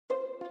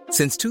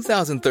Since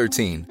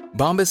 2013,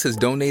 Bombas has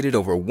donated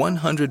over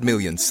 100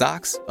 million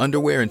socks,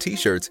 underwear, and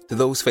T-shirts to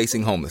those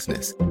facing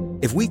homelessness.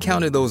 If we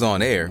counted those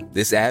on air,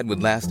 this ad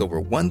would last over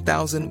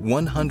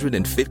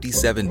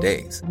 1,157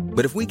 days.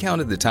 But if we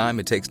counted the time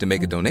it takes to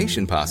make a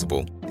donation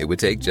possible, it would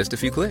take just a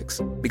few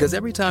clicks. Because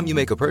every time you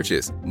make a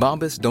purchase,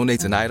 Bombas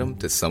donates an item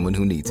to someone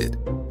who needs it.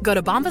 Go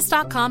to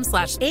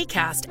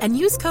bombas.com/ACAST and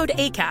use code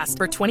ACAST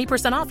for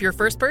 20% off your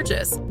first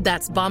purchase.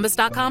 That's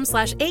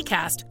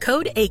bombas.com/ACAST,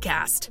 code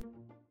ACAST.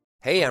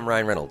 Hey, I'm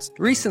Ryan Reynolds.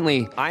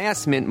 Recently, I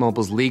asked Mint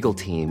Mobile's legal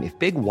team if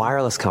big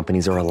wireless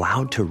companies are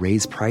allowed to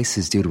raise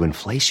prices due to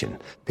inflation.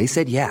 They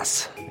said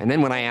yes. And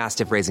then when I asked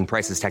if raising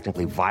prices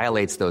technically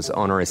violates those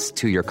onerous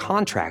two-year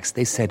contracts,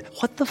 they said,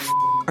 "What the f***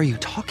 are you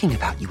talking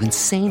about, you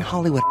insane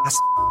Hollywood ass?"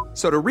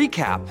 So to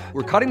recap,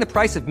 we're cutting the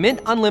price of Mint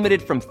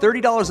Unlimited from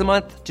 $30 a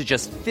month to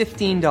just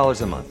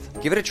 $15 a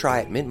month. Give it a try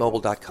at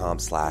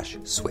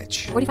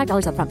mintmobile.com/switch.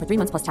 $45 up front for 3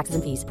 months plus taxes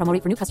and fees. Promo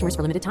rate for new customers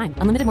for limited time.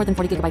 Unlimited more than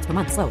 40 gigabytes per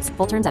month. Slows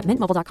full terms at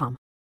mintmobile.com.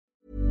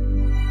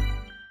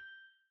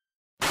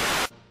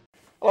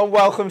 Hello and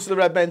welcome to the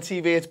Red Men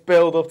TV. It's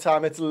build-up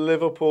time. It's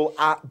Liverpool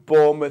at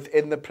Bournemouth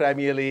in the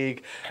Premier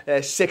League.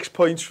 6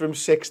 points from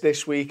 6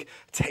 this week.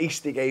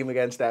 Tasty game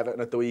against Everton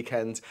at the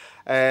weekend.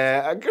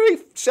 A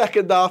great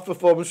second-half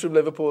performance from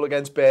Liverpool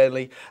against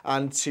Burnley.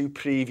 And to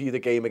preview the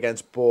game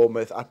against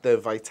Bournemouth at the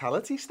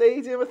Vitality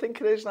Stadium, I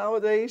think it is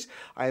nowadays,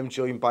 I am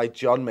joined by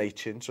John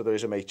Machin, so there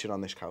is a Machin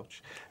on this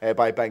couch,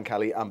 by Ben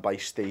Kelly and by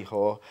Steve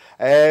Hoare.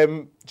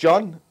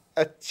 John,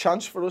 a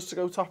chance for us to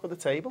go top of the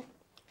table?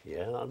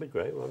 Yeah, that'd be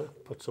great, wouldn't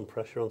it? Put some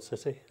pressure on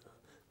City.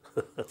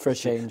 For a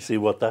change. See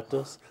what that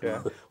does.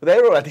 Yeah. Well,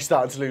 they're already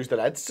starting to lose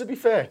their heads, to be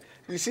fair.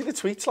 Did you see the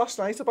tweets last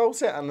night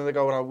about it? And then they're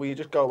going, "Oh, will you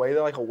just go away?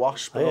 They're like a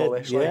wasp and all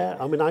this." Yeah,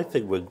 I mean, I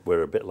think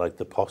we're a bit like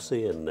the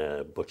posse in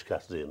Butch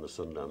Cassidy and the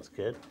Sundance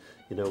Kid,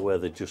 you know, where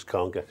they just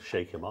can't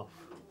shake him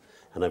off.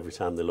 And every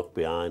time they look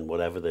behind,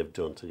 whatever they've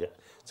done to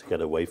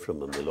get away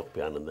from them, they look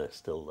behind and they're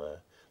still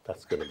there.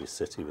 That's going to be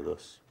City with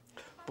us.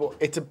 But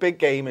it's a big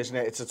game, isn't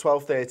it? It's a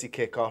 12:30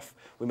 kick-off.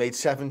 We made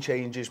 7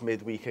 changes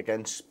midweek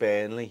against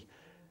Burnley.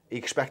 Are you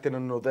expecting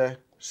another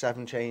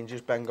 7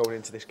 changes, Ben, going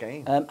into this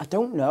game? I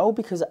don't know,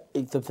 because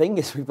the thing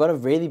is, we've got a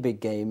really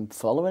big game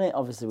following it,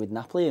 obviously, with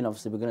Napoli, and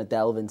obviously we're going to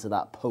delve into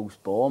that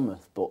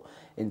post-Bournemouth. But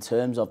in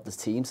terms of the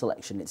team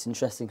selection, it's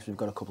interesting because we've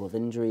got a couple of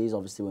injuries.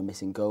 Obviously, we're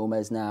missing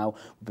Gomez now.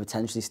 We're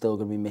potentially still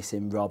going to be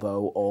missing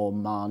Robbo or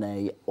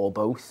Mane or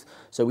both.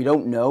 So we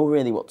don't know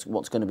really what's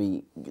going to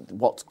be.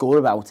 What's good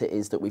about it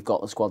is that we've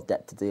got the squad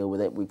depth to deal with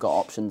it. We've got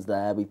options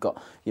there. We've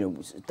got, you know,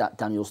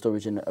 Daniel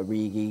Sturridge and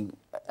Origi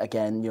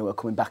again, you know, are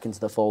coming back into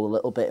the fold a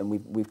little bit, and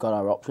we've got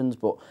our options.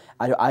 But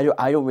I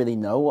don't really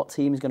know what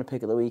team he's going to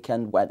pick at the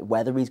weekend.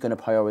 Whether he's going to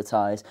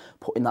prioritise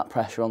putting that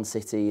pressure on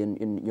City and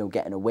you know,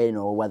 getting a win,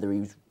 or whether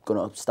he's going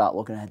to start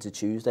looking ahead to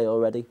Tuesday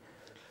already.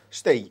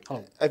 Steve,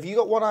 have you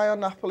got one eye on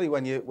Napoli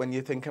when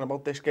you're thinking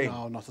about this game?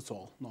 No, not at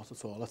all. Not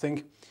at all. I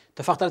think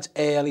the fact that it's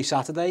early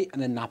Saturday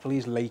and then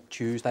Napoli's late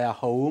Tuesday at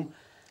home,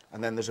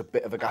 and then there's a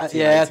bit of a gap I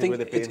think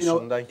with it being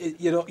Sunday.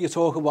 You're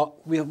talking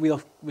about we'll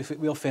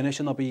finish,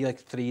 and there'll be like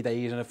 3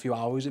 days and a few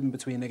hours in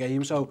between the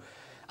games. So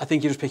I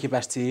think you just pick your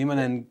best team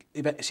and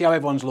then see how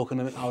everyone's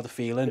looking at how they're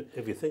feeling.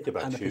 If you think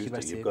about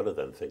Tuesday, you've got to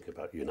then think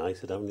about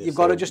United, haven't you? You've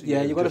got to just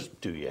you've got to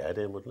do your head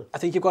in, wouldn't it? I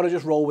think you've got to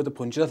just roll with the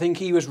punches. I think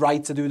he was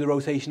right to do the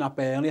rotation at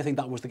Burnley. I think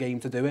that was the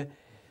game to do it.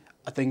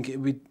 I think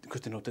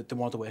because they're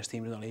one of the worst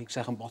teams in the league,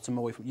 second bottom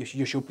away from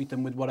you should beat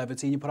them with whatever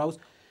team you put out.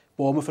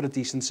 Bournemouth are a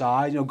decent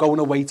side, you know, going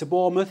away to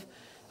Bournemouth.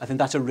 I think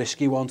that's a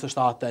risky one to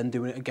start then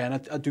doing it again.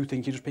 I do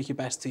think you just pick your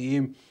best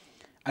team,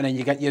 and then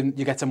you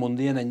get to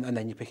Monday, and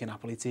then you pick your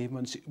Napoli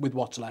team with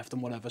what's left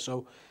and whatever.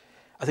 So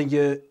I think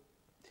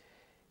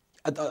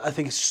I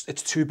think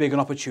it's too big an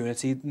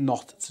opportunity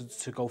not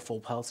to go full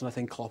pelt, and I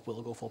think Klopp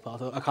will go full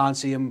pelt. I can't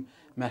see him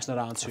messing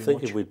around too much. I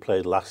think if we'd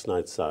played last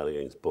night's side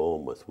against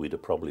Bournemouth, we'd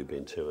have probably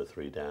been 2 or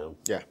 3 down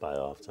by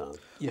half-time.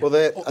 Yeah. Well,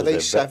 are they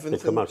 7th? They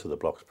come out of the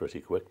blocks pretty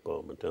quick,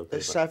 Bournemouth, don't they?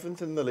 They're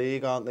 7th in the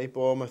league, aren't they,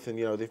 Bournemouth? And,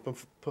 you know, they've been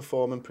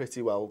performing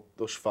pretty well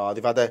thus far.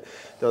 They've had a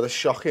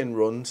shocking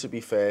run, to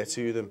be fair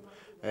to them.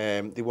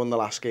 They won the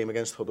last game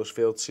against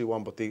Huddersfield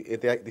 2-1, but they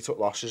took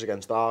losses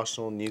against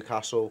Arsenal,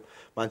 Newcastle,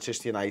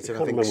 Manchester United. I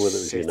can't remember whether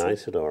it was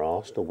United or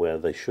Arsenal where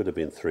they should have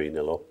been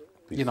 3-0 up.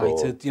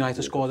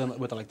 United scored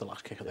with the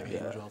last kick of the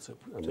game as well to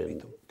beat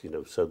them. You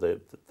know, so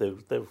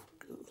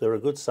they're a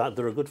good side.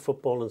 They're a good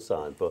footballing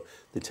side, but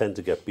they tend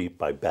to get beat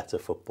by better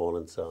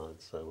footballing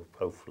sides. So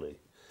hopefully,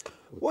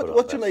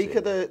 what do you make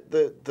of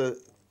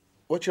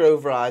what's your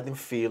overriding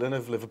feeling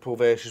of Liverpool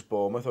versus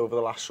Bournemouth over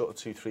the last sort of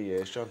 2-3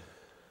 years, John?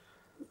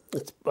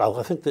 Well,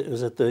 I think that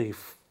was at the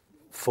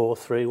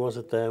 4-3, was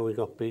it there we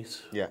got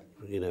beat? Yeah.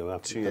 You know,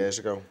 after 2 years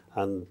ago.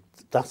 And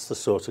that's the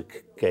sort of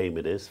game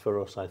it is for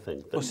us, I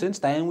think. Well, since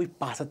then, we've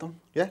battered them.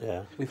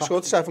 Yeah. We've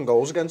scored 7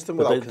 goals against them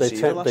without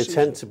conceding last season.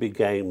 They tend to be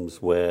games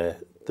where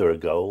there are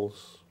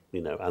goals,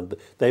 you know, and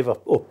they've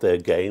upped their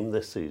game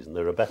this season.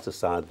 They're a better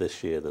side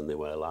this year than they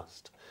were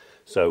last.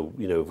 So,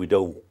 you know, if we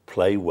don't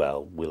play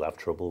well, we'll have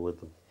trouble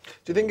with them.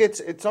 Do you think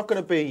it's not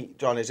going to be,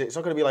 John, is it? It's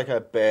not going to be like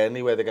a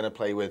Burnley where they're going to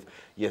play with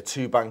your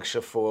two banks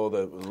of four,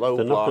 the low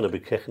They're block? not going to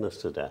be kicking us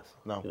to death.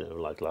 No. You know,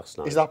 like last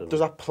night. Does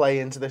that play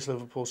into this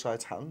Liverpool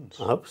side's hands?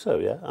 I hope so,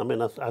 yeah. I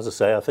mean, as I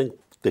say, I think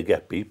they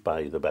get beat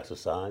by the better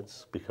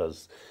sides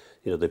because,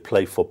 you know, they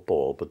play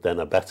football, but then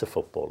a better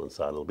football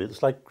inside will be.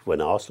 It's like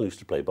when Arsenal used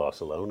to play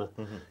Barcelona.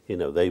 You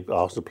know,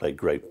 Arsenal played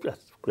great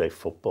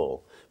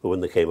football, but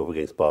when they came up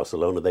against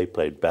Barcelona, they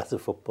played better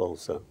football.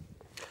 So,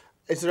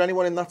 is there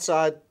anyone in that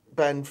side,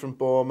 Ben, from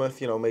Bournemouth?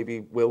 You know,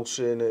 maybe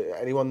Wilson,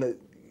 anyone that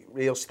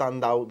real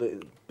stand out,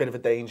 bit of a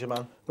danger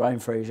man? Ryan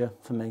Fraser,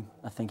 for me.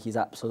 I think he's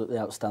absolutely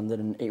outstanding.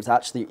 And it was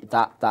actually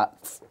that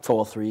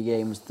 4-3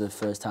 game was the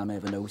first time I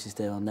ever noticed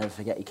it. I'll never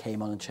forget he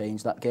came on and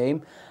changed that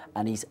game.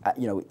 And he's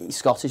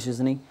Scottish,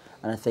 isn't he?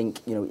 And I think,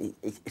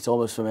 it's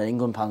almost from an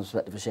England fan's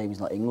perspective a shame he's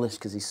not English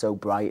because he's so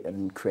bright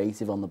and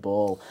creative on the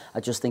ball. I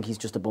just think he's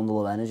just a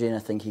bundle of energy, and I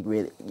think he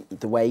really,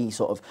 the way he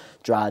sort of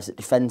drives at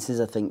defences,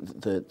 I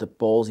think the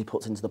balls he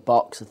puts into the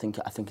box, I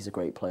think he's a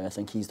great player. I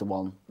think he's the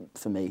one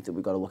for me that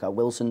we've got to look at.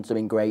 Wilson's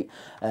doing great.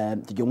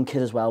 The young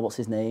kid as well, what's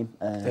his name?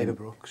 David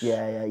Brooks.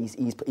 Yeah,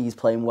 he's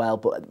playing well.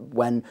 But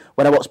when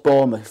I watch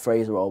Bournemouth,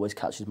 Fraser always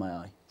catches my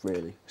eye,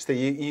 really.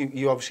 Steve,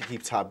 you obviously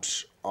keep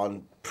tabs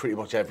on pretty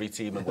much every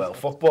team in world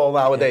football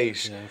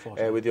nowadays,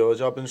 with your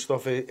job and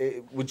stuff.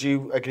 Would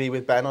you agree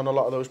with Ben on a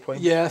lot of those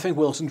points? Yeah, I think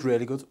Wilson's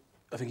really good.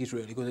 I think he's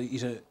really good.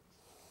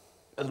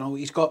 I don't know,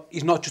 he's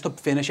not just a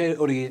finisher,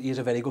 or he's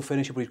a very good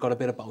finisher, but he's got a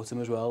bit about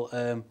him as well.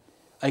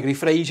 I agree,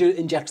 Fraser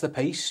injects the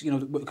pace,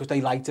 because they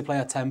like to play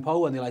at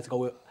tempo and they like to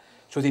go,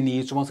 so they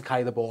need someone to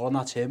carry the ball, and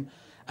that's him.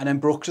 And then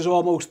Brooks is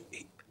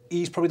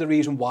he's probably the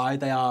reason why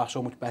they are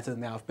so much better than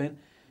they have been.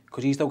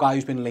 Because he's the guy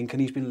who's been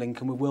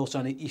linking with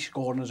Wilson. He's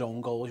scoring his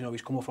own goals.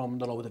 He's coming from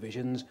the lower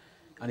divisions,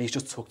 and he's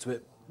just took to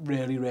it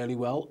really, really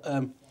well.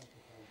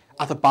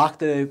 At the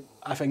back,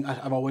 I think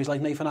I've always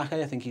liked Nathan Ake.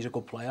 I think he's a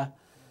good player.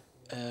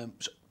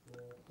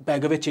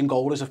 Begovic in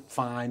goal is a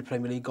fine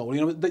Premier League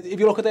goalie. If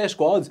you look at their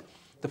squad,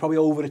 they're probably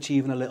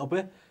overachieving a little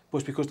bit, but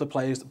it's because the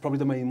players, probably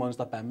the main ones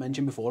that Ben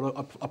mentioned before,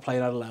 are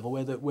playing at a level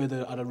where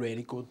they're at a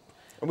really good.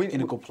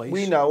 In a good place.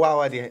 We know how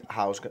Eddie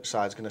Howe's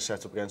side's going to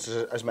set up against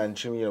us. As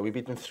mentioned, we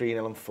beat them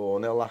 3-0 and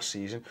 4-0 last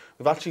season.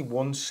 We've actually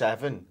won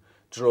 7,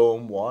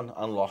 drawn 1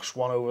 and lost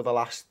 1 over the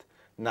last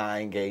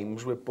 9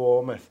 games with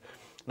Bournemouth.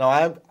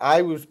 Now,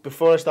 I was,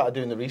 before I started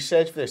doing the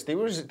research for this,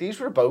 these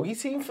were a bogey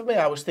team for me.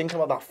 I was thinking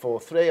about that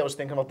 4-3. I was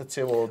thinking about the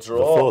 2-2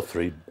 draw. The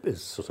 4-3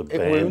 is sort of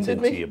burned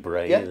into your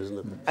brain, isn't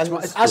it? And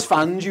as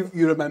fans, you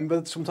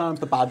remember sometimes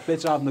the bad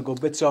bits rather than the good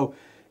bits. So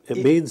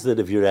it means that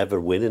if you're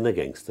ever winning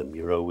against them,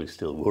 you're always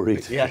still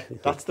worried. Yeah,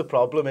 that's the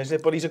problem, isn't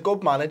it? But he's a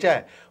good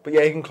manager. But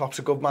Jurgen Klopp's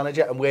a good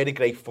manager, and we're a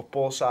great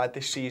football side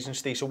this season,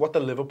 Steve. So what do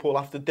Liverpool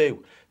have to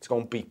do to go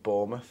and beat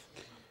Bournemouth?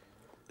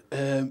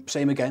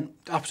 Same again.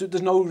 Absolutely.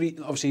 There's no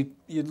obviously,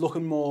 you're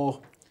looking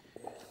more.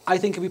 I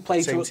think if we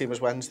play same team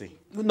as Wednesday.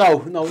 No,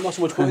 not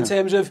so much. But in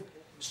terms of,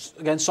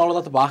 again, solid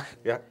at the back.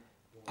 Yeah.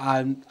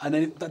 And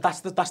then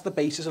that's the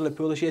basis of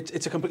Liverpool this year.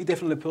 It's a completely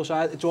different Liverpool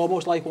side. It's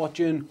almost like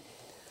watching,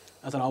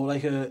 I don't know,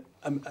 like a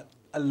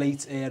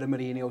late era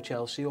Mourinho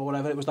Chelsea or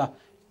whatever. It was that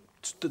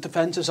the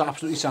defence is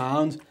absolutely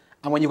sound,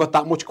 and when you've got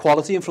that much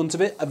quality in front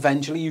of it,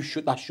 eventually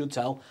that should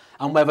tell.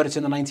 And whether it's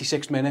in the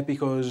 96th minute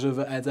because of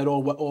Eder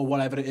or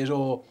whatever it is,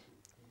 or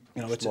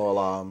it's small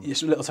arm,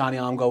 it's a little tiny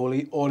arm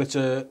goalie, or it's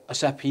a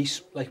set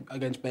piece like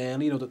against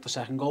Burnley, the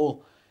second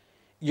goal.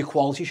 Your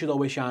quality should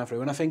always shine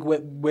through, and I think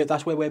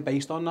that's where we're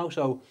based on now.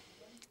 So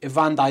if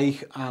Van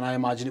Dijk, and I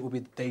imagine it will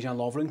be Dejan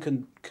Lovren,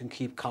 can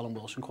keep Callum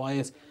Wilson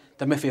quiet,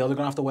 the midfield are going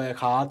to have to work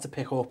hard to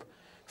pick up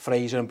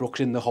Fraser and Brooks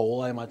in the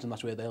hole. I imagine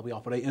that's where they'll be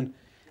operating.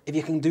 If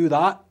you can do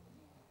that,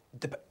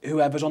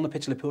 whoever's on the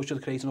pitch, Liverpool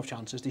should create enough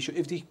chances. They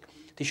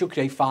should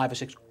create 5 or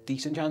 6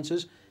 decent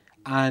chances,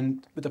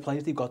 and with the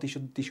players they've got, they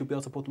should be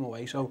able to put them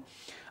away. So,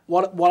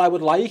 what I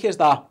would like is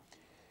that,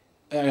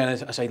 again,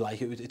 I say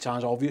like it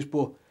sounds obvious,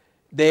 but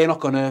they're not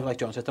going to, like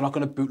John said, they're not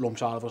going to boot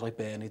lumps out of us like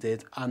Burnley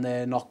did, and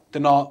they're not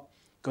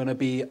going to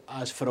be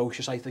as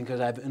ferocious, I think, as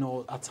Everton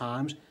or at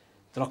times.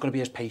 They're not going to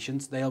be as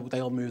patient.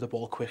 They'll move the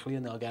ball quickly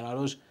and they'll get at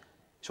us.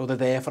 So they're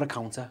there for a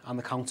counter, and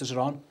the counters are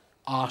on.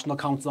 Arsenal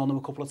counted on them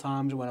a couple of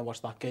times when I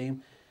watched that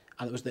game,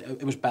 and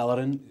it was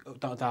Bellerin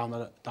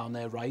down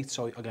there right.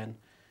 So again,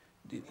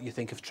 you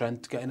think of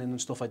Trent getting in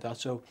and stuff like that.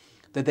 So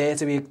they're there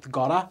to be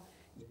got at.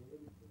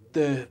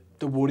 The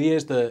worry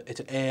is that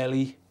it's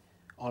early,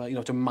 or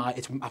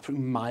it's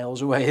absolutely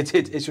miles away.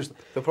 It's just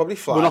they'll probably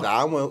fly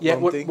down.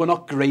 We're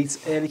not great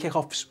early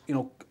kickoffs.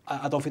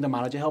 I don't think the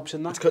manager helps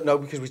in that. No,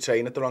 because we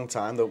train at the wrong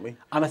time, don't we?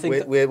 And I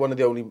think we're one of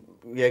the only.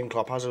 Jurgen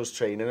Klopp has us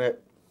training at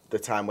the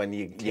time when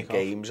your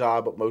games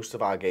are, but most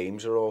of our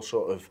games are all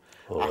sort of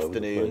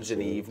afternoons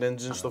and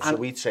evenings and stuff. So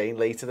we train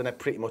later than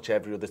pretty much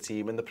every other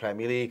team in the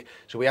Premier League.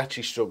 So we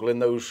actually struggle in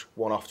those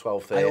 1-off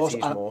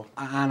 12:30s more.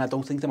 And I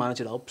don't think the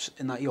manager helps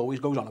in that he always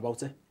goes on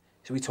about it.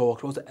 So he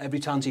talks about it every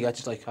chance he gets.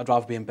 It's like, I'd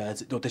rather be in bed.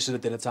 This is a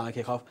dinner time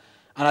kick-off.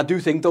 And I do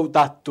think, though,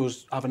 that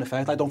does have an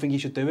effect. I don't think he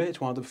should do it. It's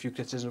one of the few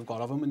criticisms I've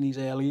got of him in these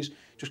earlies.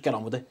 Just get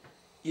on with it.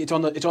 it's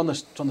on the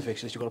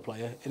fixture list. You've got to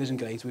play it. It isn't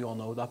great. We all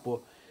know that, but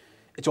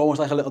it's almost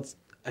like a little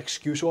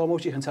excuse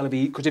almost. You can tell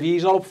because if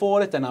he's not up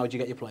for it, then how do you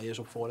get your players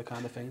up for it,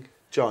 kind of thing.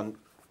 John,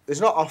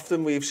 there's not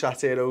often we've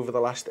sat here over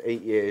the last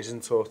 8 years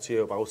and talked to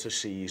you about a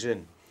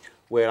season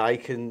where I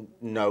can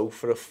know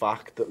for a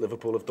fact that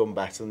Liverpool have done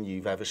better than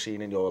you've ever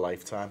seen in your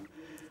lifetime.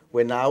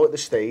 We're now at the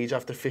stage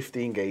after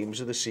 15 games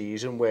of the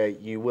season where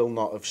you will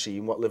not have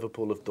seen what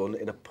Liverpool have done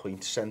in a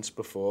point sense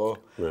before.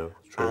 No,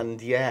 it's true.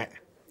 And yet...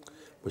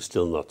 We're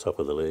still not top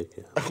of the league.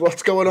 Yeah.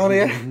 What's going on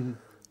here?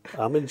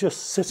 I mean,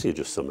 just City are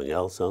just something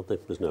else, aren't they?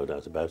 There's no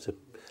doubt about it.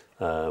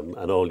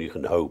 And all you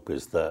can hope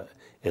is that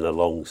in a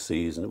long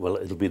season, well,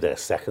 it'll be their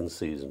second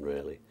season,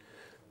 really,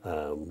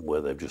 where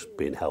they've just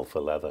been hell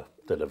for leather,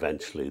 that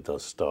eventually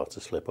does start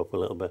to slip up a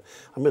little bit.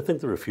 I mean, I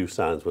think there were a few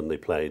signs when they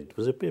played,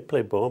 they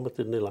played Bournemouth,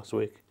 didn't they, last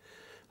week?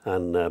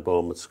 And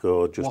Bournemouth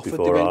scored just Watford,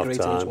 before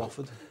half-time.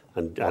 Watford.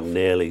 And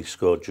nearly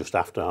scored just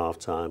after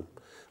half-time,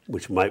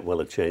 which might well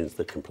have changed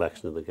the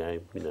complexion of the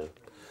game, you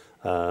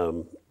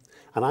know.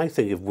 And I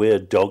think if we're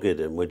dogged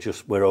and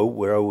we're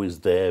always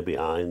there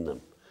behind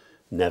them,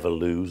 never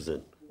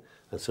losing,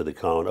 and so they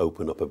can't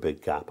open up a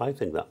big gap, I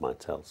think that might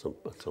tell some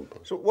at some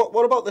point. So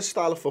what about this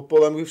style of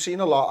football? And we've seen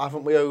a lot,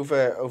 haven't we,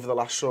 over the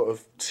last sort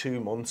of 2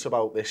 months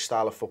about this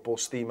style of football.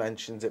 Steve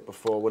mentioned it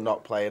before, we're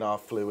not playing our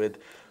fluid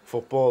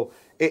football.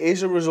 It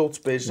is a results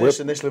business,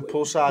 and this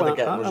Liverpool side are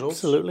getting results.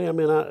 Absolutely. I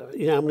mean,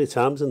 how many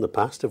times in the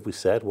past have we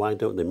said, why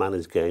don't they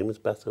manage games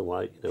better?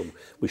 Why,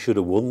 we should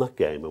have won that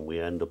game and we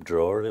end up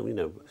drawing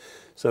it,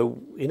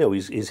 So,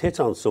 he's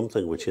hit on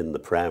something which in the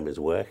Prem is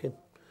working.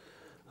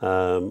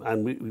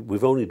 And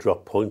we've only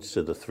dropped points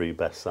to the 3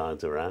 best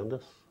sides around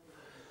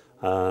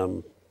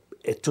us.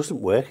 It doesn't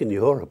work in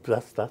Europe.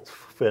 That's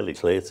fairly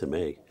clear to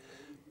me.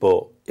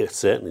 But it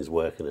certainly is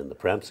working in the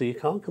Prem, so you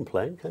can't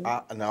complain, can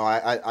you? No,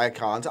 I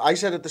can't. I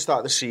said at the start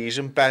of the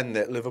season, Ben,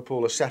 that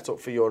Liverpool are set up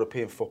for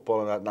European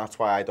football, and that's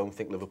why I don't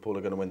think Liverpool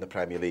are going to win the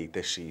Premier League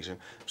this season.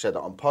 I've said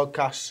it on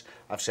podcasts,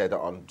 I've said it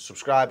on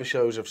subscriber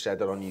shows, I've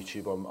said it on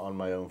YouTube on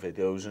my own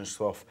videos and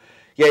stuff.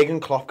 Jurgen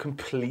Klopp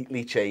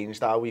completely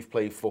changed how we've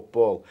played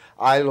football.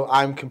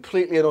 I'm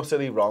completely and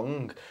utterly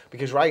wrong,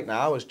 because right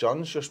now, as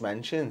John's just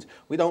mentioned,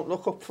 we don't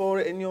look up for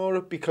it in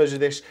Europe because of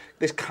this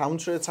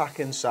counter-attack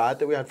inside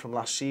that we had from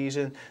last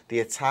season, the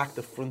attack,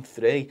 the front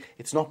three.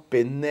 It's not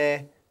been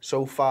there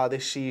so far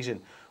this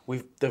season.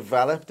 We've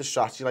developed a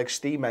strategy, like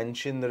Steve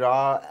mentioned, there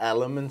are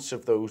elements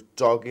of those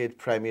dogged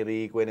Premier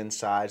League winning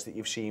sides that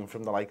you've seen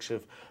from the likes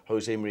of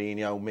Jose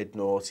Mourinho,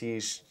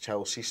 mid-noughties,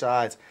 Chelsea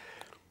side,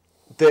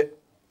 that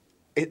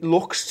it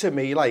looks to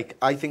me like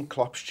I think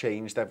Klopp's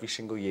changed every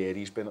single year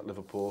he's been at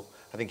Liverpool.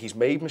 I think he's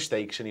made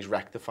mistakes and he's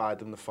rectified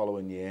them the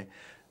following year.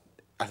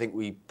 I think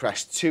we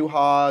pressed too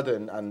hard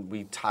and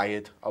we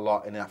tired a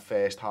lot in that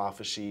first half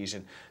of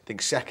season. I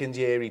think second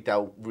year he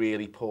dealt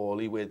really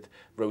poorly with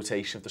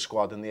rotation of the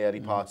squad in the early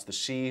parts of the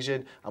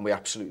season, and we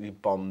absolutely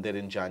bombed it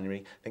in January.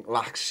 I think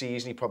last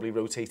season he probably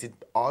rotated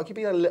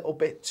arguably a little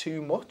bit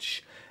too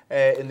much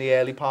in the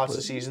early parts of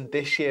the season.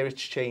 This year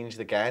it's changed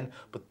again,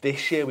 but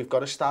this year we've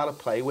got a style of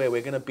play where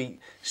we're going to beat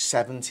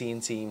 17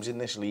 teams in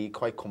this league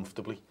quite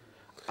comfortably,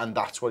 and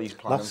that's what he's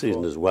planning for. Last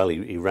season as well,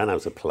 he ran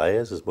out of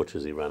players as much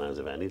as he ran out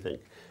of anything,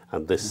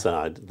 and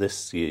this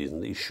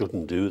season he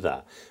shouldn't do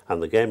that.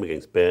 And the game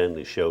against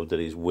Burnley showed that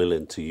he's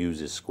willing to use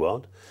his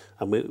squad,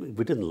 and we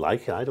didn't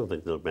like it. I don't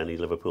think that many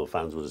Liverpool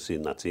fans would have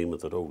seen that team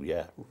and thought, oh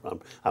yeah,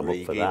 I'm up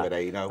for that.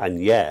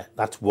 And yeah,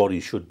 that's what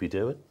he should be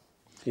doing.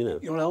 You know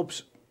what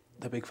helps?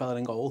 The big fella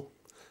in goal.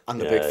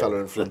 And the big fella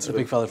in front of him. The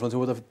big fella in front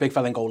of him. The big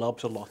fella in goal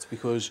helps a lot,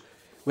 because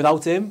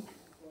without him,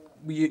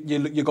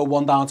 you go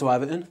 1 down to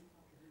Everton,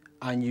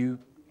 and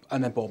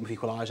then Bournemouth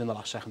equalise in the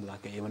last second of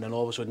that game, and then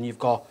all of a sudden you've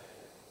got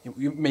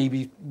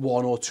maybe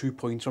 1 or 2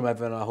 points from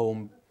Everton at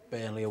home,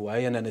 Burnley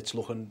away, and then it's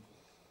looking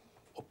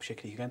up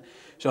shitty again.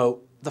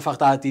 So the fact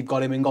that they've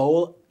got him in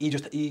goal,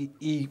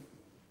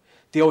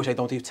 they always say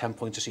don't leave 10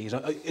 points a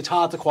season. It's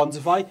hard to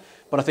quantify,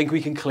 but I think we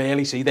can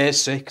clearly see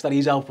there's 6 that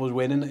he's helped us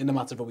win in the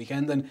matter of a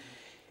weekend. And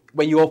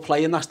when you're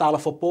playing that style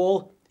of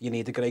football, you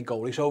need a great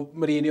goalie. So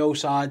Mourinho's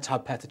side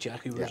had Petr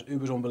Cech, who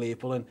was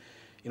unbelievable. And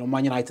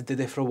Man United did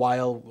it for a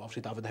while.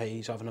 Obviously David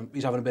Hayes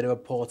he's having a bit of a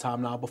poor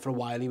time now, but for a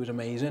while he was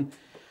amazing.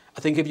 I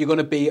think if you're going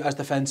to be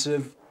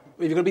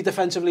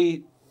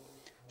defensively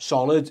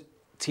solid,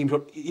 teams,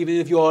 even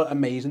if you're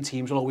amazing,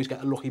 teams will always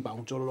get a lucky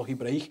bounce or a lucky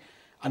break.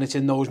 And it's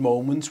in those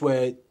moments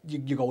where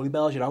your goalie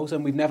bails you out,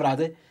 and we've never had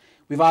it.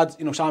 We've had,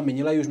 Sam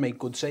Mignolet, who's made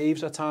good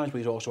saves at times, but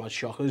he's also had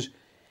shockers.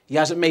 He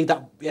hasn't made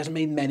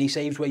many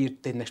saves where you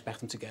didn't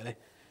expect him to get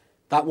it.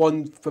 That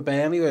one for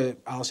Burnley, where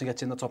Alisson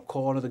gets in the top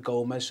corner, the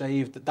Gomez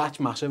save, that's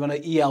massive, and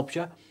he helps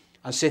you.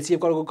 And City have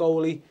got a good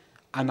goalie,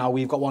 and now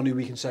we've got one who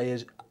we can say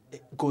is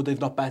good, if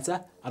not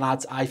better, and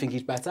I think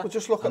he's better. Well,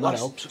 just look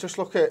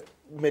at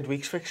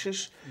midweek's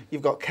fixtures.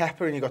 You've got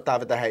Kepa and you've got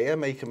David De Gea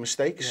making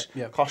mistakes,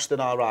 costing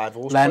our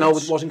rivals. Leno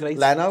wasn't great.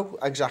 Leno,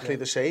 exactly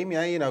the same.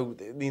 Yeah,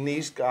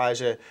 these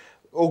guys are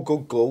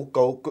good goal.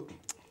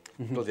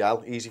 Bloody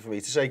hell, easy for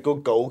me to say.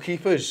 Good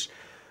goalkeepers,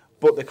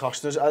 but they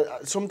cost us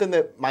something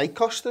that might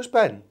cost us,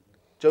 Ben.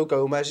 Joe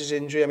Gomez's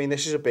injury, I mean,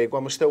 this is a big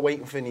one. We're still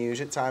waiting for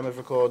news at time of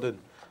recording.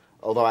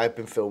 Although I've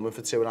been filming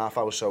for 2.5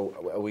 hours, so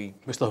we're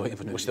still waiting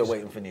for news. We're still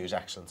waiting for news,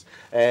 excellent.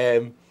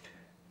 I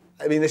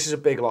mean, this is a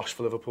big loss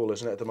for Liverpool,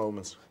 isn't it, at the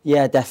moment?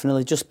 Yeah,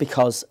 definitely. Just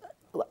because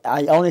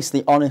I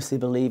honestly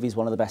believe he's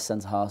one of the best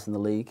centre-halves in the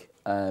league.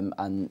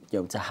 And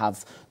to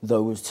have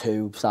those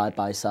two side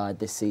by side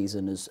this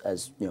season,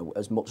 as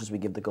much as we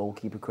give the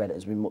goalkeeper credit,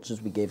 as much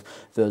as we give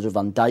Virgil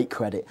van Dijk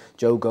credit,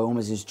 Joe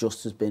Gomez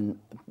has been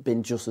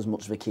just as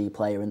much of a key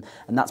player, and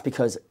that's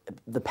because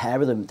the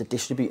pair of them, the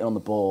distributing on the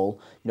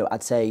ball,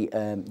 I'd say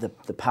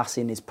the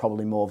passing is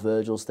probably more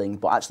Virgil's thing,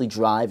 but actually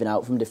driving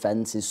out from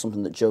defence is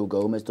something that Joe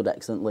Gomez did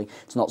excellently.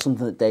 It's not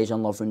something that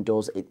Dejan Lovren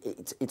does.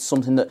 It's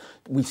something that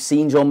we've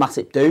seen Joe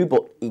Matip do,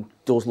 but he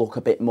does look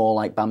a bit more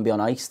like Bambi on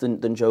ice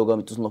than Joe Gomez.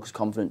 Doesn't look as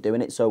confident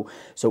doing it. So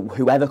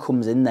whoever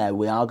comes in there,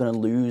 we are going to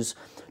lose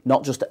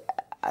not just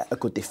a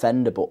good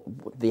defender, but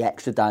the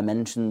extra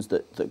dimensions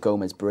that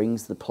Gomez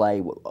brings to the play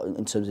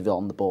in terms of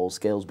on the ball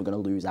skills. We're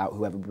going to lose out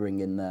whoever we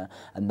bring in there,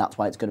 and that's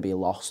why it's going to be a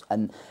loss.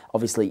 And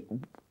obviously,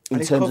 and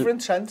he's covering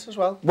Trent as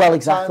well. Well,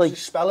 exactly.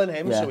 He's spelling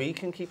him so he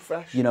can keep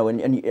fresh. And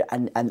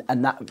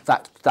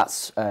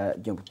that's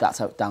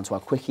down to how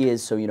quick he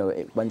is. So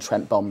when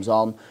Trent bombs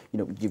on,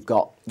 you've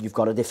got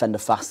a defender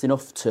fast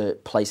enough to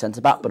play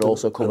centre back, but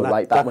also cover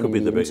right back when you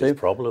need him to. That could be the biggest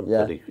problem.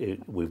 Yeah.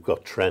 That we've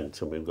got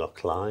Trent and we've got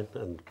Klein,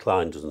 and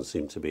Klein doesn't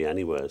seem to be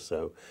anywhere.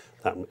 So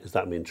does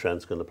that mean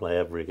Trent's going to play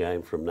every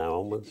game from now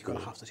onwards? You're going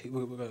to have to see.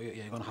 You're going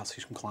to have to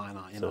see some Klein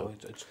out.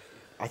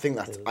 I think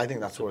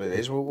that's what it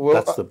is.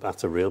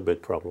 That's a real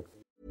big problem.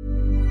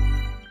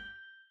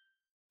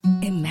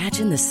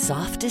 Imagine the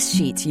softest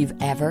sheets you've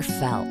ever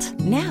felt.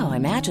 Now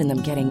imagine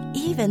them getting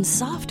even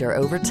softer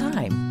over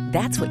time.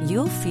 That's what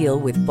you'll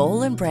feel with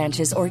Boll &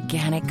 Branch's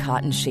organic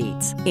cotton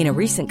sheets. In a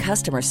recent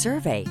customer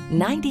survey,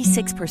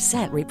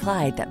 96%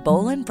 replied that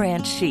Boll &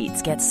 Branch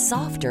sheets get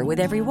softer with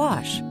every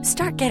wash.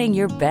 Start getting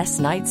your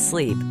best night's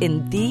sleep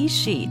in these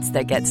sheets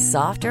that get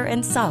softer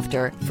and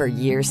softer for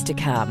years to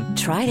come.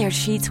 Try their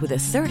sheets with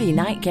a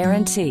 30-night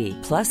guarantee.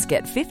 Plus,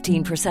 get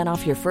 15%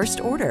 off your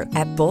first order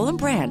at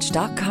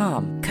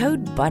bollandbranch.com.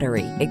 Code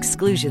BUTTERY.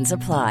 Exclusions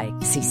apply.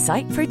 See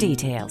site for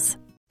details.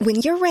 When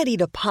you're ready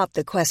to pop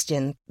the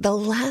question, the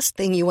last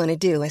thing you want to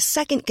do is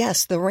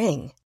second-guess the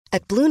ring.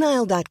 At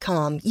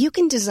BlueNile.com, you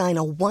can design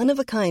a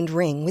one-of-a-kind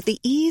ring with the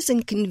ease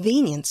and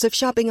convenience of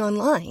shopping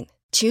online.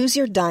 Choose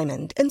your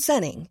diamond and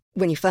setting.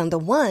 When you find the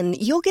one,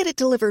 you'll get it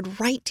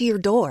delivered right to your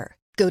door.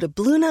 Go to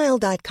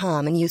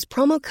BlueNile.com and use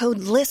promo code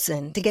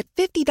LISTEN to get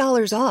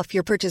 $50 off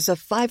your purchase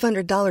of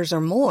 $500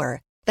 or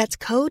more. That's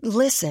code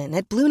LISTEN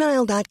at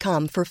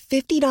BlueNile.com for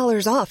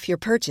 $50 off your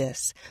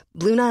purchase.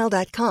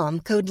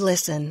 BlueNile.com, code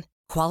LISTEN.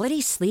 Quality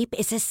sleep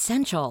is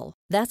essential.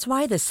 That's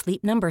why the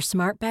Sleep Number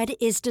Smart Bed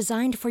is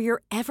designed for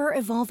your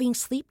ever-evolving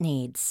sleep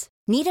needs.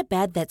 Need a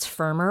bed that's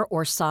firmer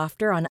or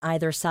softer on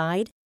either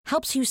side?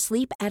 Helps you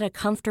sleep at a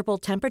comfortable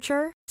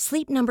temperature?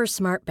 Sleep Number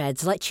Smart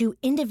Beds let you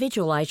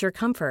individualize your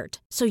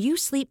comfort, so you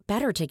sleep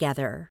better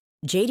together.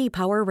 J.D.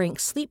 Power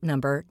ranks Sleep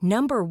Number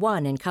number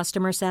 1 in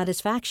customer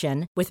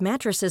satisfaction with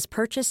mattresses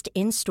purchased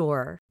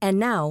in-store. And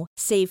now,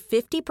 save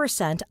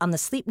 50% on the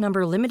Sleep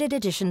Number Limited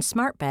Edition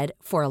Smart Bed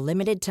for a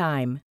limited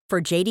time.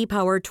 For J.D.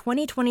 Power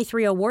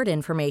 2023 award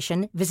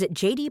information, visit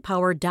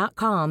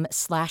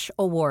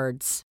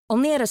jdpower.com/awards.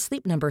 Only at a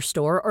Sleep Number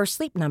store or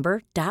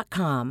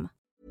sleepnumber.com.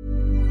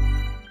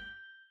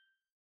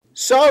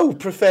 So,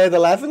 preferred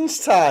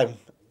 11s time.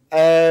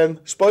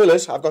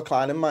 Spoilers, I've got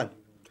Klein in mind.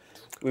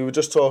 We were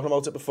just talking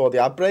about it before the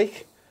ad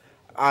break.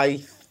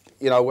 I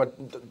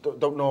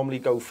don't normally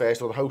go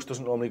first, or the host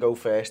doesn't normally go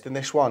first in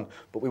this one,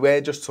 but we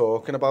were just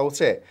talking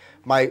about it.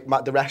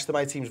 The rest of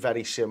my team's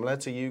very similar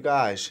to you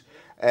guys.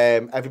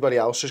 Everybody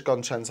else has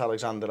gone Trent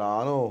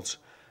Alexander-Arnold.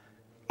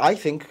 I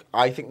think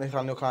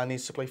Nathaniel Klein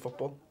needs to play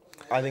football.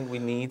 I think we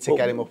need to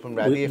get him up and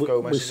ready if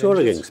Gomez is injured.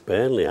 We saw against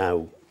Burnley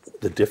how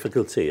the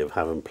difficulty of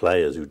having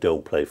players who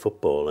don't play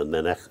football and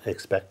then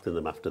expecting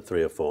them after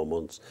 3 or 4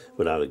 months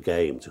without a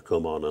game to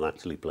come on and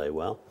actually play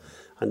well.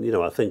 And,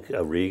 I think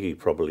Origi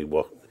probably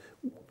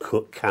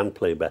can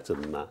play better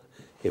than that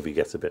if he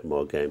gets a bit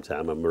more game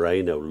time. And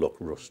Moreno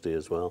looked rusty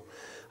as well.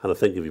 And I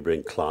think if you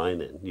bring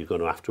Klein in, you're going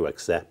to have to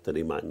accept that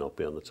he might not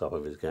be on the top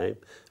of his game,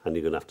 and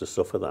you're going to have to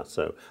suffer that.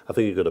 So I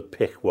think you've got to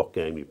pick what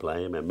game you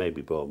play him, and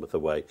maybe Bournemouth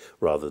away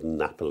rather than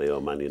Napoli or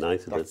Man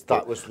United.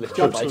 That was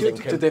literally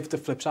the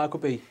flip side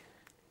could be,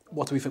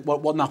 what do we think?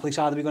 What Napoli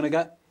side are we going to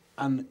get,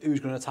 and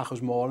who's going to attack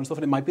us more and stuff?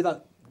 And it might be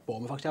that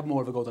Bournemouth actually have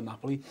more of a go than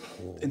Napoli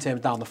in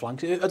terms down the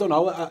flanks. I don't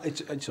know.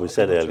 We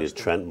said earlier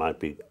Trent might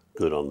be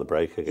good on the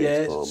break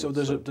against Bournemouth. So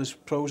there's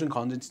pros and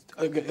cons.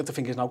 The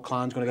thing is now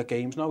Klein's going to get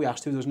games now. He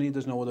has to, doesn't he?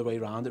 There's no other way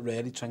around it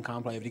really. Trent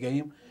can't play every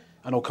game.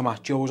 I know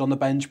Camacho's on the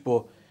bench,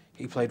 but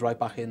he played right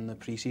back in the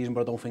pre-season,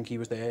 but I don't think he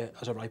was there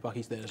as a right back.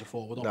 He's there as a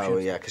forward option. No,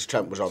 yeah, because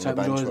Trent was on the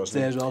bench, wasn't he?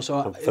 There as well.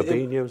 So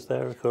Fabinho's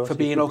there, of course.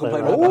 Fabinho can play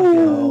right back.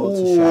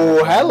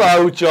 Oh,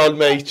 hello, John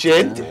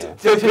Machin.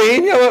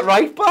 Fabinho at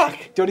right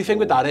back. The only thing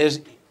with that is,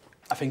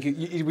 I think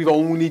we've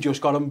only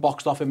just got him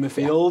boxed off in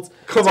midfield.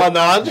 Come on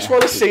now, I just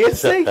want to see it,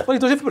 see. Well, he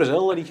does it for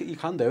Brazil, and he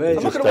can do it.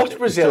 I'm not going to watch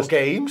Brazil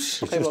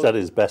games. He's just had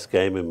his best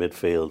game in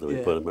midfield, and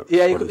we put him at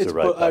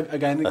right back.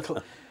 Again,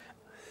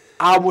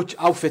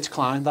 how fit's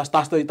Klein? That's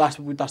the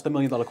 $1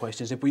 million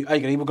question. If I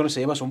agree, we're going to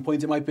see him at some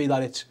point. It might be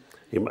that it's...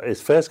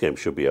 His first game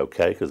should be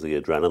okay, because the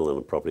adrenaline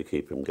will probably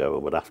keep him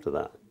going, but after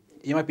that...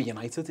 He might be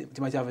United.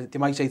 They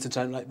might say to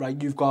Trent, like,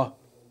 right, you've got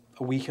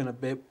a week and a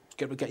bit,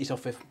 get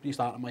yourself fit, you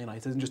start at Man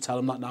United, and just tell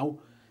him that now.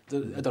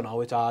 I don't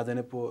know, it's hard,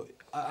 innit, but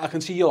I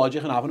can see your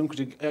logic in having him,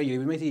 because I agree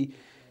with me.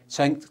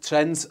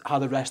 Trent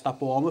had a rest at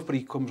Bournemouth, but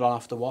he comes on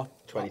after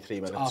what?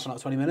 23 minutes. Half an hour,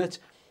 20 minutes.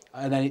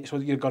 And then so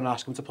you're going to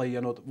ask him to play,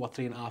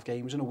 3.5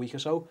 games in a week or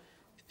so.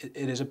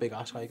 It is a big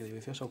ask, I agree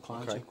with you, so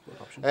Klein's a good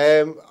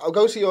option. I'll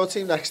go to your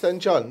team next then,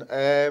 John.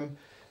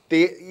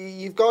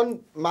 You've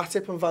gone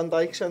Matip and Van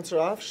Dijk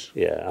centre-halves?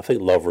 Yeah, I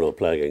think Lovren will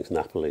play against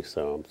Napoli,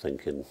 so I'm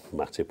thinking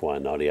Matip, why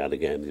not? He had a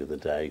game the other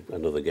day.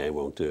 Another game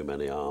won't do him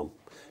any harm.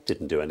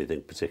 Didn't do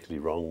anything particularly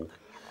wrong.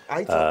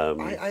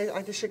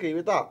 I disagree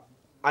with that.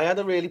 I had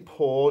a really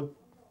poor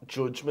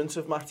judgment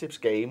of Matip's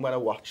game when I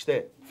watched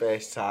it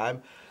first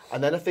time.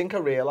 And then I think I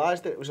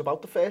realised that it was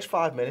about the first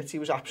 5 minutes he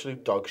was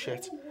absolute dog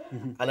shit.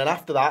 And then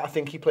after that, I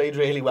think he played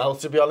really well,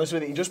 to be honest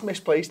with you. He just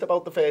misplaced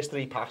about the first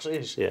 3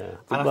 passes. Yeah.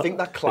 And I think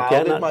that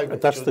clouded my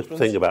That's judgment. the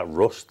thing about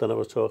rust that I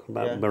was talking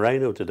about. Yeah.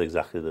 Moreno did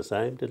exactly the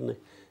same, didn't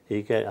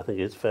he? I think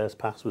his first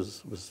pass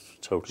was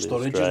totally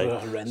Sturridge astray.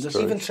 was horrendous.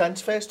 Even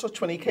Trent's first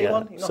touch when he came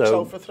on, he knocks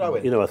out for a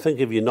throw-in. I think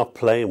if you're not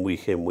playing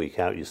week in, week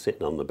out, you're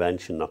sitting on the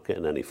bench and not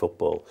getting any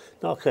football.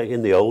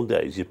 In the old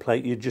days, you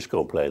just go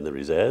and play in the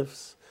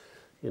reserves.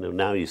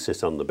 Now you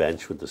sit on the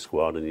bench with the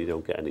squad and you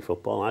don't get any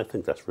football. I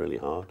think that's really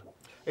hard.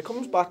 It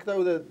comes back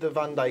though, the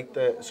Van Dijk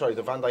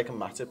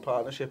and Matip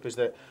partnership is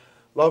that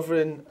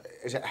Lovren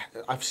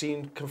I've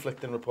seen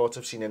conflicting reports.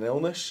 I've seen an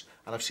illness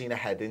and I've seen a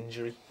head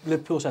injury.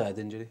 Liverpool's a head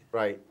injury.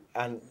 Right,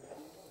 and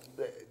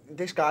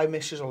this guy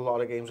misses a lot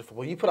of games of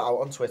football. You put it out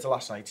on Twitter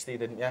last night,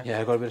 Steve, didn't you?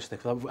 Yeah, I got a bit of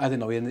stick for that. I didn't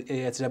know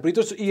he had today, but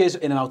he is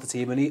in and out the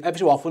team, and every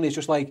so often he's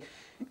just like,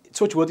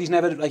 touch wood, he's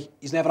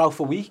never out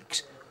for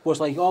weeks. But it's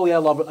like, oh yeah,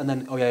 Lovren, and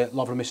then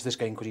Lovren misses this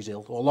game because he's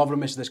ill, or Lovren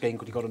misses this game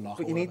because he got a knock.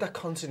 But you need that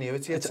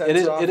continuity. It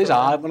is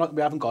hard.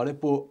 We haven't got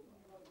it, but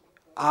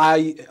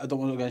I don't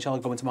want to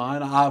go into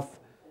mine.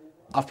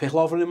 I've picked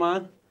Lovren in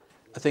mine.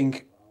 I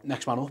think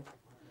next man up.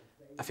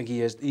 I think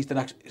he's the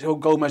next. So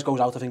Gomez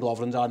goes out. I think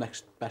Lovren's our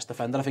next best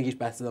defender. I think he's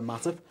better than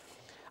Matip.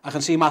 I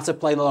can see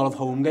Matip playing a lot of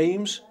home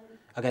games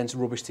against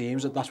rubbish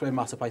teams. That's where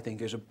Matip, I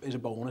think, is a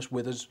bonus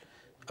with us.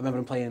 I remember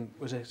him playing,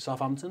 was it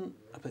Southampton?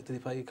 Did he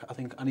play, I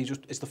think, and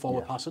it's the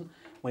forward passing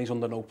when he's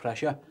under no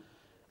pressure.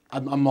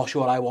 I'm not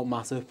sure I want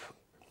Matip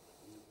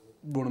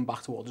running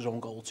back towards his own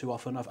goal too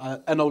often.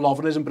 I know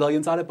Lovren isn't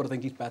brilliant at it, but I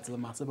think he's better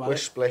than Matip. We're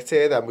split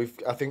here then.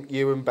 I think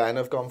you and Ben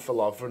have gone for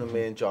Lovren and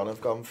me and John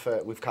have gone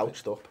for, we've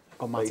couched up.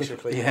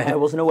 Basically. Yeah. I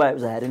wasn't aware it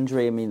was a head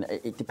injury. I mean,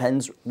 it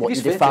depends what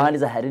you define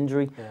as a head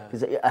injury.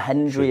 Because a head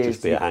injury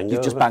is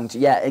you've just banged.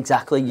 Yeah,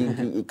 exactly.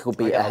 It could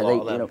be a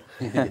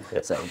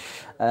headache, So,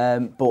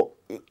 but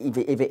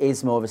if it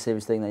is more of a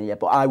serious thing, then yeah.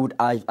 But I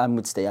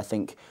would stay. I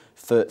think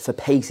for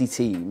pacey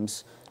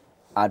teams,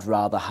 I'd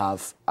rather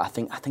have. I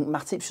think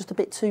Matip's just a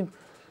bit too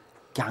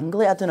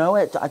gangly. I don't know.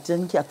 I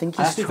think he's.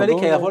 I have to be very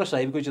careful what I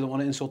say because you don't want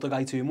to insult the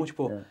guy too much.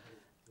 But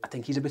I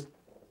think he's a bit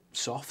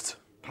soft.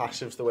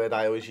 Passive's the word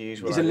I always use.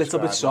 He's a little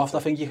bit soft. I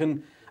think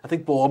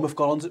Bournemouth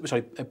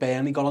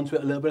Burnley got onto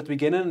it a little bit at the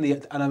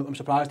beginning, and I'm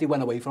surprised he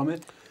went away from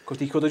it because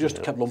he could have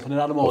just kept lumping it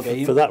at him all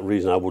game. For that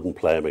reason, I wouldn't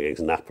play him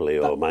against Napoli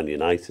or Man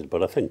United,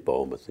 but I think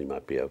Bournemouth he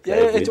might be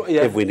okay.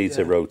 If we need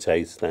to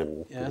rotate,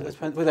 then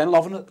but then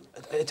Lovren,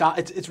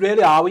 it's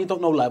really hard when you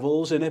don't know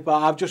levels in it.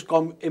 But I've just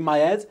gone in my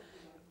head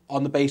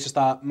on the basis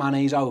that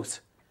Mane's out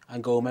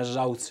and Gomez is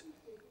out.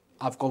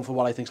 I've gone for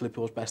what I think is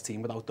Liverpool's best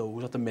team without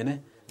those at the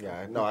minute.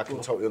 Yeah, no, I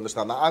can totally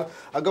understand that.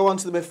 I'll go on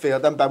to the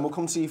midfield, then Ben, we'll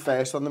come to you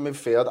first on the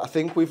midfield. I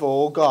think we've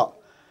all got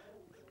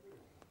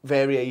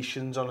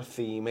variations on a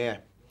theme here.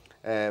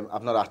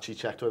 I've not actually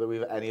checked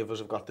whether any of us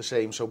have got the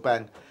same. So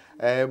Ben,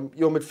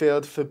 your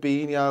midfield,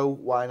 Fabinho,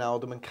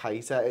 Wijnaldum and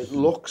Keita. It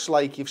looks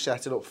like you've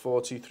set it up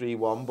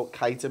 4-2-3-1, but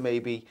Keita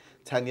maybe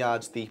 10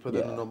 yards deeper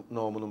than the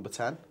normal number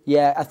 10.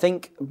 Yeah, I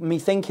think my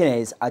thinking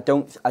is I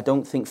don't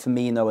think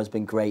Firmino has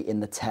been great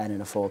in the 10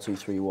 in a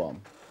 4-2-3-1.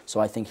 So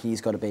I think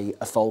he's got to be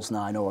a false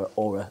 9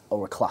 or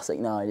a classic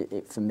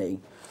 9 for me.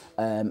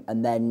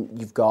 And then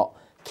you've got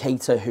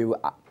Keita, who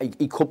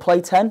he could play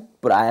 10,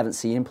 but I haven't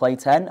seen him play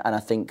 10, and I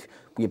think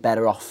we're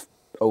better off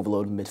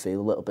overloading midfield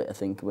a little bit. I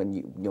think when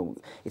you know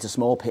it's a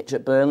small pitch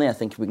at Burnley, I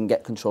think if we can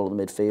get control of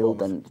the midfield,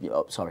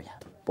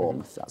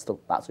 Bournemouth,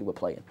 that's who we're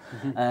playing.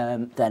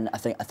 Then I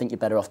think you're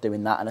better off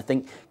doing that. And I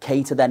think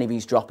Keita, then if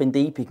he's dropping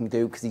deep, he can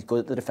do because he's good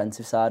at the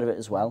defensive side of it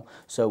as well.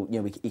 So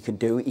he can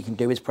do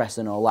his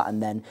pressing and all that,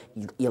 and then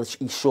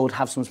he should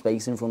have some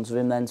space in front of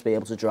him then to be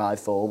able to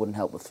drive forward and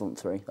help the front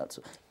three. That's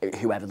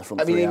whoever the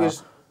front three are.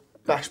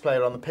 best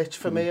player on the pitch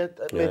for me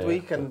at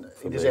midweek, and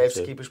he deserves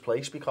to keep his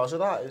place because of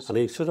that. And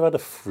he sort of had a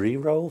free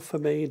role for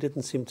me. He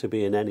didn't seem to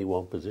be in any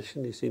one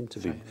position. He seemed to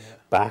be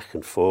back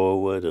and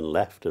forward and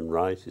left and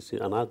right.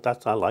 And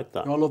I like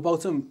that. You know what I love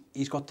about him?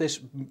 He's got this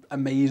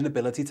amazing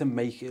ability to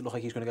make it look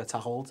like he's going to get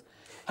tackled.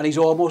 And he's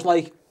almost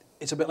like,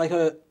 it's a bit like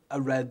a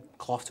red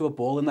cloth to a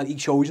ball, in that he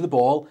shows you the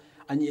ball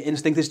and your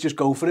instinct is just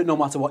go for it no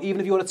matter what.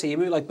 Even if you're a team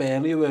who, like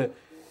Burnley, who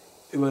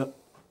were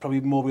probably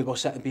more worried about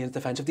setting being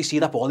defensive, they see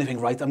that ball and they think,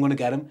 right, I'm going to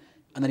get him,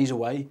 and then he's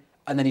away,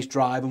 and then he's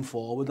driving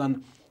forward,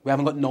 and we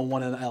haven't got no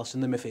one else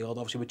in the midfield,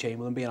 obviously with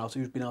Chamberlain being out,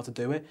 who's been able to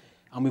do it,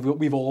 and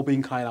we've all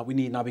been crying out, we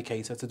need Naby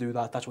Keita to do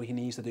that. That's what he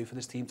needs to do for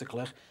this team to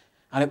click.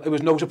 And it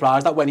was no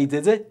surprise that when he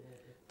did it,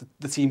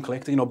 the team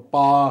clicked. You know,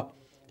 bar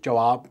Joe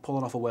Hart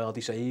pulling off a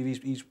worldy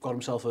save, he's got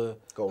himself a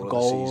goal of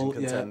the season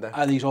contender.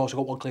 And he's also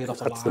got one cleared off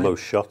the line. That's the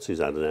most shots he's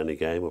had in any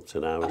game up to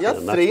now. He had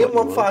 3 in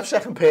 1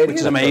 5-second period. Which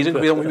is amazing.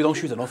 we don't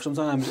shoot enough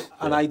sometimes.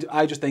 And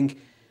I just think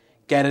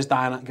Guerra's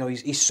dynamic. You know,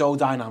 he's so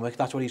dynamic.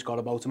 That's what he's got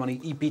about him,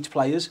 and he beats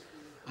players.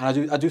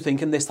 And I do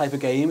think in this type of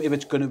game, if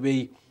it's going to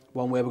be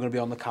one where we're going to be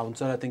on the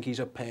counter, I think he's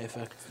a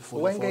perfect.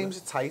 When games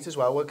are tight as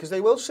well, because they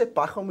will sit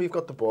back when we've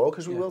got the ball,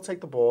 because we will take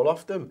the ball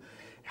off them.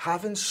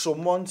 Having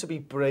someone to be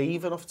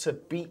brave enough to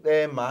beat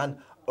their man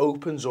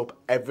opens up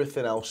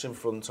everything else in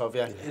front of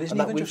you. And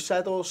that we've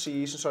said all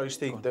season, sorry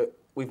Steve, that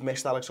we've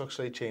missed Alex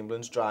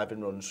Oxlade-Chamberlain's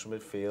driving runs from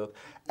midfield.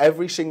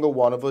 Every single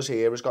one of us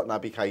here has got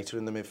Naby Keita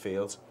in the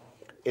midfield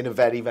in a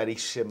very, very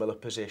similar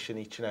position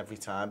each and every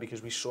time,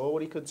 because we saw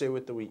what he could do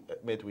at the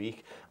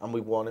midweek and we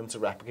want him to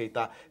replicate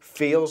that.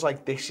 Feels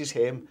like this is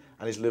him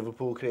and his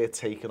Liverpool career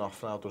taken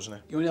off now, doesn't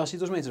it? You know what else he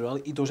does, mate, as well?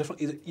 He does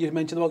it. You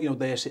mentioned about, you know,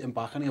 they're sitting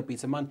back and he'll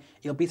beat a man.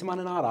 He'll beat a man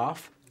in our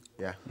half.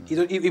 Yeah.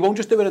 He won't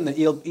just do it in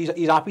the...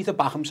 He's happy to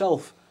back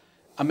himself.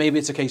 And maybe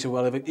it's a case of,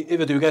 well,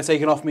 if I do get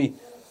taken off me,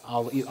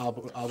 I'll do you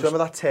remember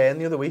that turn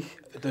the other week?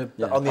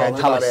 On the edge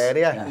of that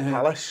area?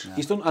 Palace.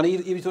 He's done, and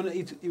he was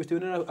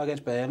doing it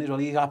against Burnley as well.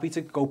 He's happy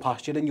to go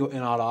past you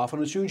in our half.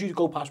 And as soon as you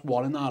go past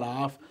one in our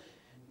half,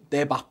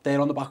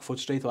 they're on the back foot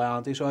straight away,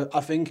 aren't they? So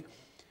I think...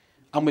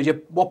 And with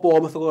what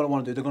Bournemouth are going to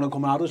want to do, they're going to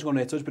come at us, they're going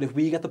to hit us, but if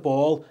we get the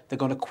ball, they're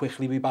going to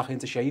quickly be back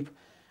into shape.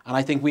 And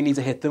I think we need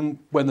to hit them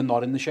when they're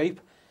not in the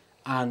shape.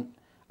 And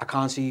I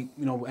can't see,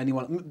 you know,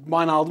 anyone...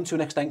 Wijnaldum to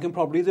an extent can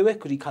probably do it,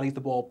 because he carries the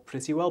ball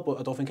pretty well,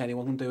 but I don't think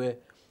anyone can do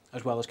it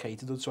as well as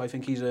Keita does. So I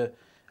think he's nailed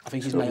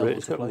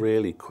He's got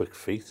really quick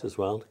feet as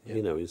well. Yeah.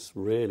 You know, he's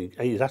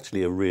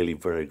actually a really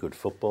very good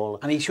footballer.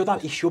 And he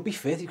should be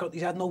fit. He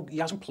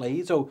hasn't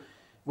played, so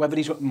whether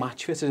he's got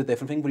match fit is a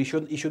different thing, but he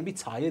shouldn't be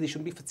tired, he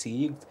shouldn't be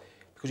fatigued.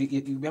 Because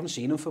we haven't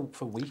seen him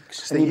for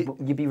weeks. And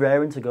you'd be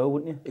raring to go,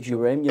 wouldn't you? If you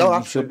were him,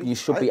 you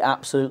should be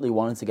absolutely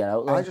wanting to get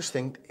out there. I just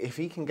think if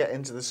he can get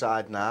into the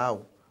side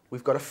now,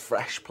 we've got a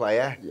fresh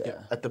player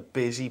at the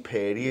busy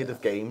period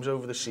of games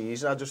over the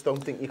season. I just don't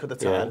think you could have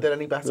timed it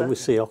any better. And we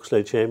see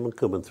Oxlade-Chamberlain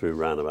coming through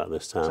round about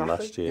this time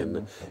last year.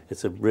 And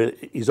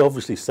he's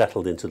obviously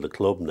settled into the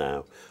club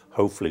now,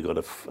 hopefully got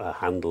a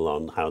handle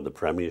on how the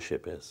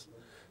Premiership is.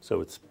 So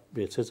it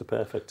is a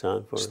perfect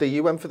time for Steve,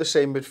 you went for the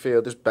same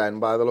midfield as Ben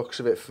by the looks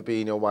of it,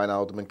 Fabinho,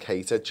 Wijnaldum and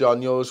Keita.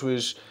 John, yours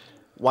was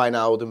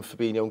Wijnaldum,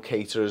 Fabinho and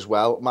Keita as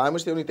well. Mine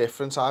was the only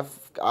difference.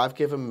 I've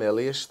given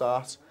Millie a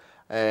start.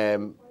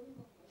 Fabinho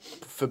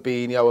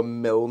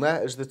and Milner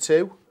as the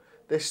two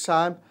this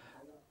time.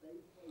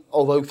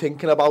 Although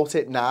thinking about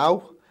it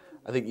now,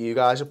 I think you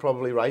guys are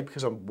probably right,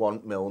 because I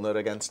want Milner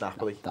against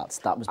Napoli.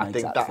 That was my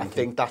exact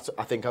thinking.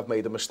 I think I've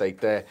made a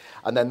mistake there.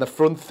 And then the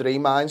front three,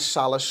 mine's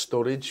Salah,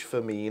 Sturridge,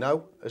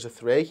 Firmino as a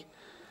 3.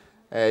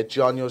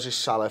 John, yours is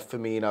Salah,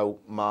 Firmino,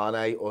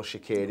 Mane or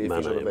Shaqiri if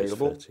he's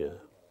unavailable.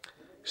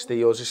 Steve,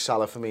 yours is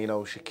Salah,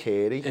 Firmino,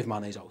 Shaqiri. If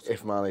Mane's out.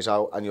 If Mane's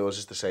out, and yours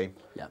is the same.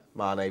 Yeah.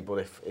 Mane, but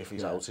if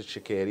he's out, it's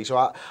Shaqiri.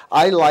 So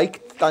I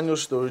liked Daniel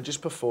Sturridge's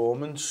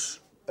performance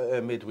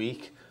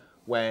midweek.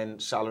 When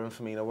Salah and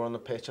Firmino were on the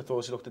pitch, I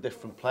thought he looked a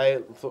different player.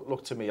 It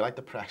looked to me like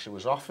the pressure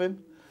was off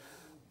him.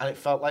 And it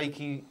felt like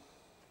he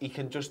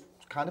can just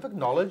kind of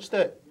acknowledge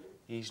that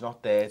he's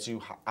not there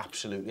to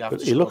absolutely have to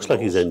score. He looks like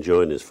he's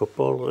enjoying his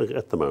football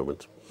at the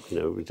moment. You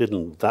know,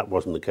 that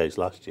wasn't the case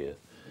last year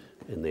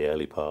in the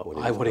early part.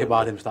 I worry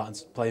about him starting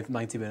to play for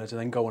 90 minutes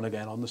and then going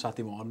again on the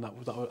Saturday morning.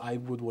 I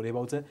would worry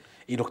about it.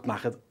 He looked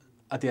knackered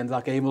at the end of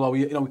that game. Although,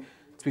 to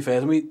be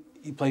fair to me,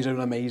 he plays an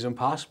amazing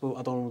pass, but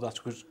I don't know if that's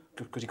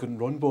because he couldn't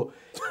run, but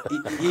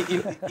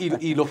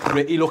he looked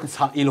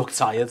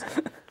tired.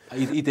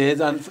 He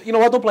did, and you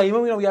know I don't blame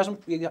him. You know, he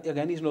hasn't.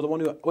 Again, he's another one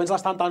who. When's the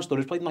last time Dan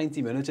Sturridge played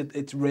 90 minutes?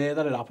 It's rare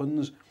that it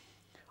happens.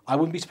 I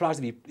wouldn't be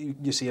surprised if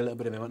you see a little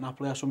bit of him at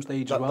Napoli at some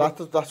stage as well.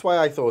 That's why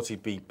I thought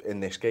he'd be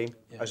in this game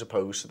as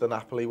opposed to the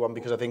Napoli one,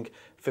 because I think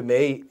for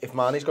me, if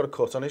Mane's got a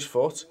cut on his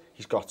foot,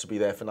 he's got to be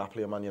there for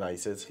Napoli and Man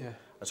United. Yeah.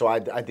 And so I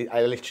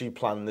literally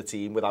planned the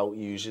team without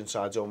using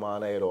Sadio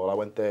Mane at all. I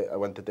went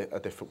a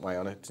different way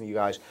on it. And you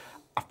guys,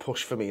 I've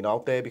pushed Firmino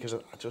out there because I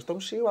just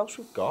don't see who else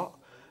we've got.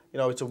 You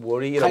know, it's a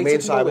worry. You know, me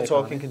and Si were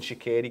talking, can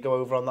Shaqiri go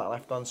over on that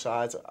left-hand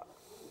side?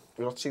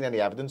 We've not seen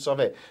any evidence of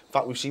it. In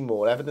fact, we've seen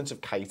more evidence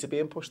of Keita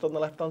being pushed on the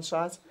left-hand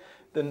side.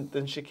 than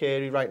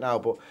Shaqiri right now.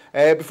 But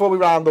before we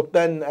round up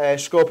then,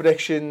 score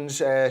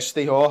predictions,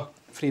 Steve Hoare.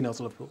 3-0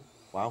 to Liverpool.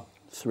 Wow.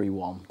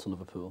 3-1 to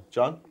Liverpool.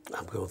 John?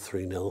 I'm going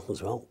 3-0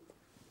 as well.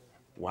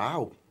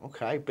 Wow,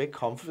 okay, big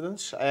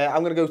confidence.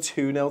 I'm going to go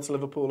 2-0 to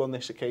Liverpool on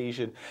this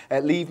occasion.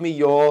 Leave me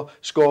your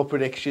score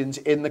predictions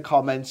in the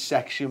comments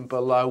section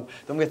below.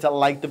 Don't forget to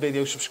like the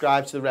video,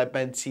 subscribe to the Red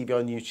Men TV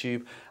on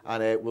YouTube,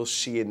 and we'll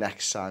see you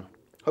next time.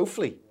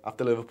 Hopefully,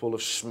 after Liverpool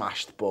have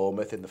smashed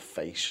Bournemouth in the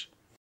face.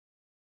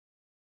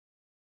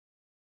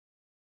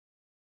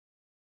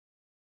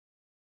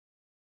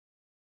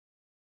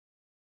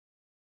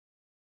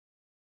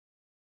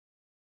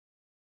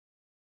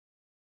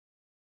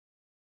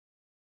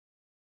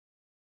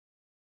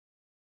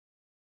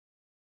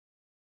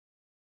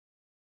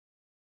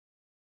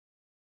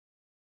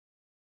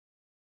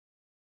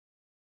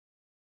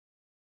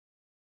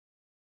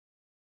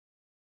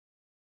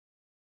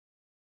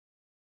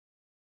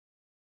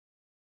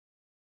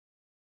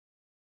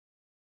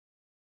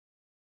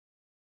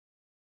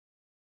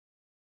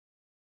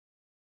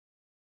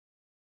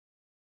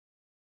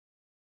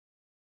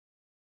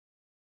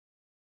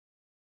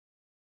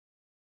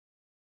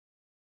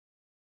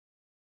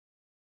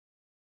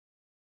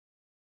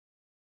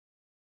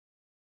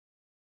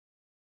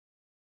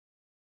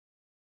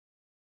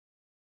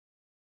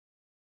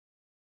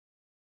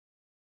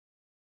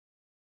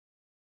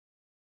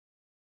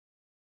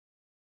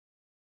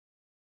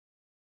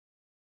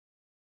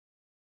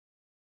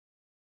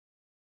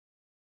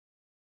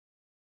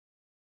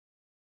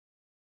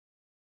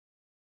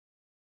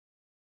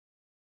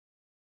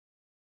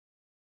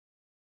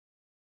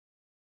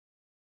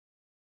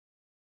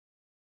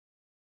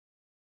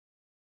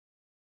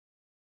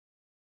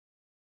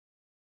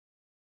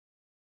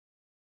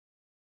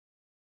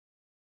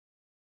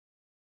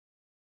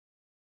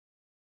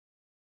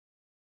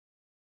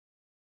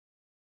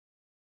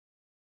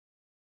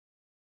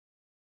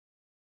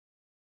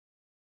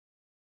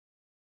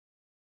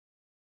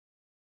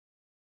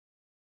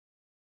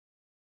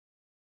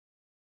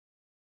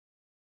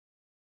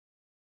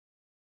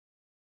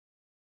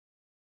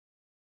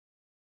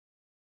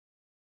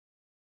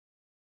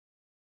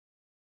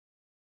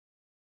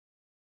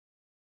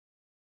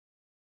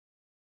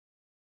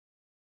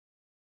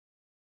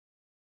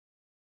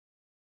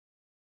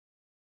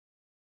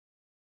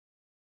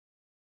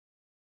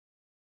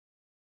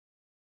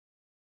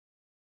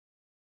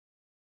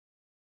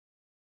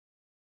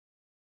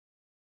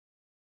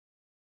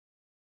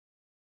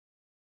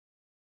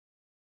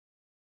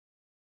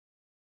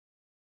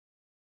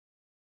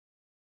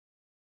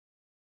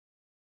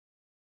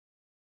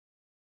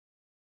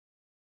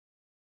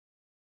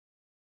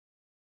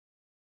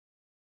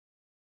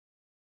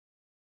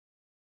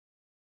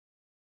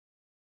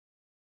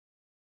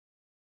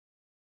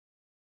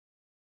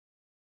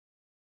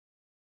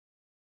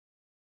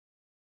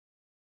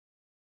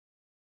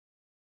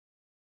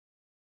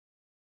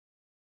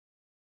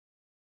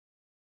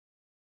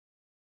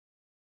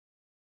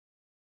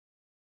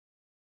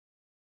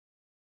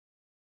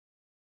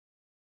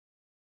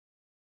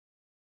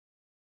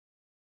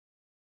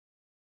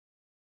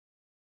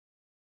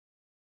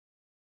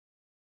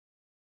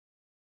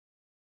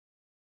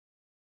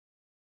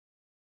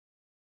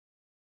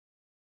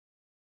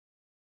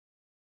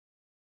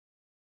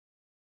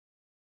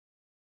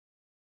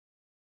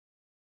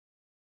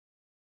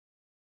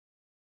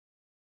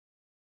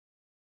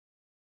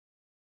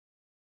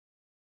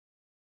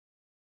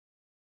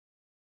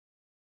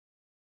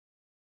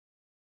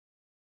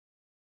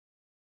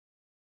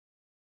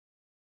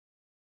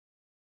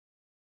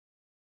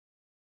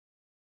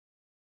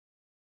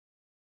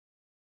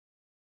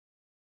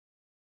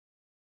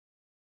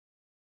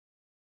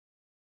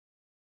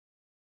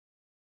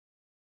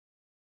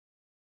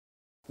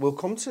 We'll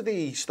come to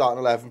the starting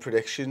 11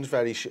 predictions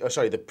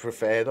the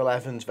preferred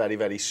 11s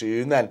very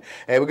soon then.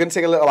 We're going to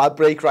take a little ad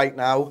break right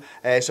now.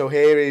 So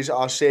here is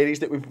our series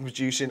that we've been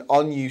producing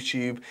on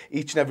YouTube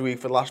each and every week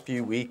for the last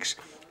few weeks.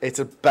 It's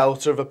a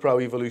belter of a Pro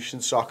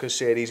Evolution Soccer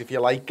series. If you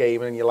like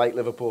gaming and you like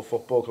Liverpool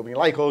Football Club and you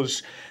like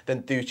us,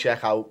 then do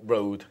check out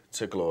Road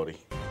to Glory.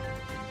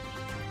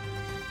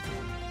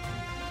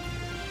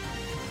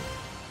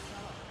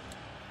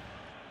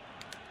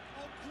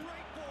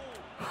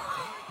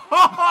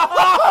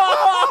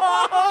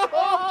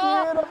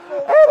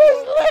 It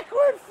is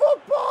liquid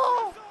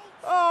football!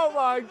 Oh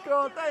my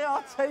God, they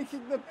are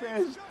taking the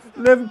piss.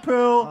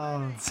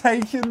 Liverpool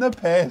taking the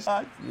piss.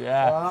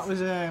 Yeah. Well, that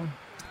was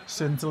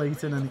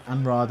scintillating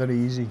and rather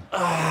easy.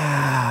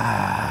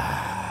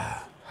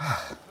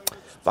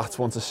 That's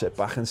one to sit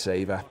back and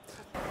savour.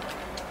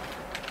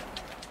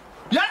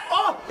 Yeah!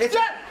 Oh! It's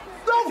it!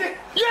 No!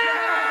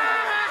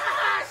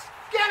 Yes!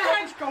 Get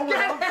it! Go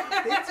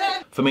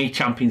on! For me,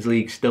 Champions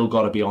League still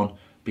got to be on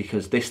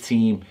because this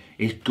team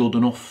is good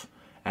enough.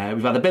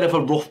 We've had a bit of a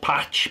rough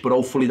patch, but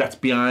hopefully that's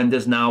behind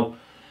us now.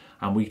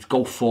 And we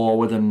go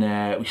forward and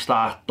we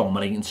start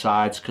dominating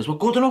sides because we're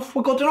good enough.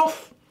 We're good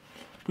enough.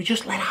 We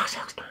just let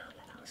ourselves down.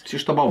 It's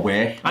just about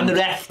work. And the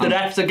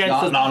refs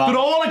against us. They're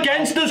all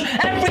against us.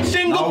 Every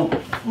single...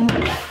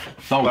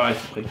 So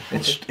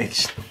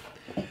it's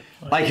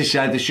like I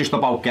said, it's just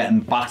about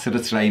getting back to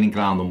the training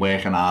ground and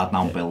working hard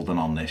now, building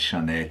on this,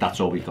 and that's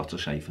all we've got to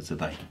say for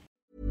today.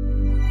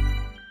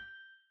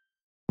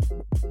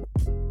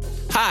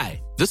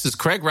 Hi, this is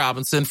Craig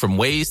Robinson from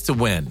Ways to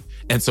Win,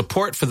 and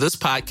support for this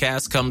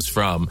podcast comes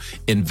from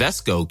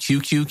Invesco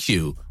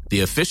QQQ,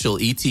 the official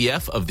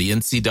ETF of the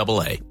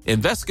NCAA.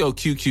 Invesco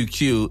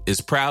QQQ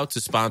is proud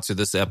to sponsor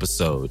this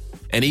episode,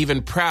 and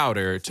even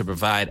prouder to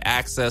provide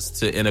access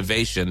to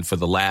innovation for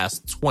the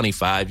last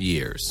 25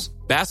 years.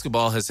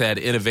 Basketball has had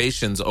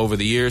innovations over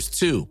the years,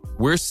 too.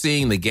 We're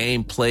seeing the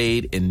game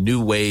played in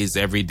new ways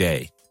every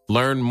day.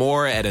 Learn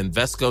more at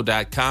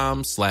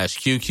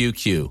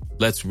Invesco.com/QQQ.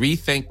 Let's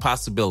rethink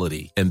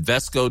possibility.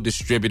 Invesco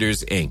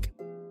Distributors, Inc.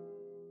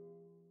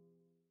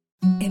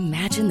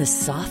 Imagine the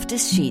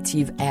softest sheets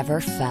you've ever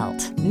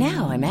felt.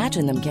 Now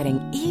imagine them getting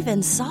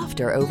even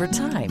softer over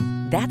time.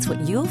 That's what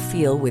you'll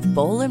feel with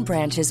Boll &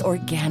 Branch's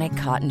organic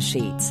cotton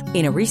sheets.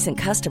 In a recent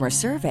customer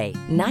survey,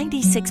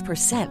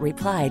 96%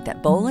 replied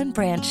that Boll &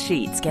 Branch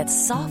sheets get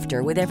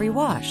softer with every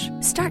wash.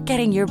 Start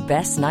getting your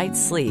best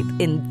night's sleep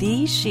in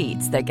these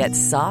sheets that get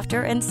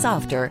softer and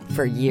softer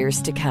for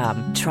years to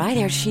come. Try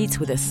their sheets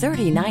with a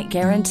 30-night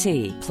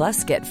guarantee.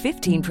 Plus, get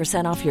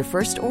 15% off your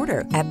first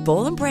order at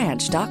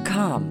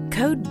bollandbranch.com.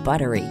 Code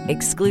BUTTERY.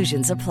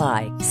 Exclusions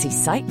apply. See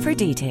site for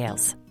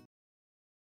details.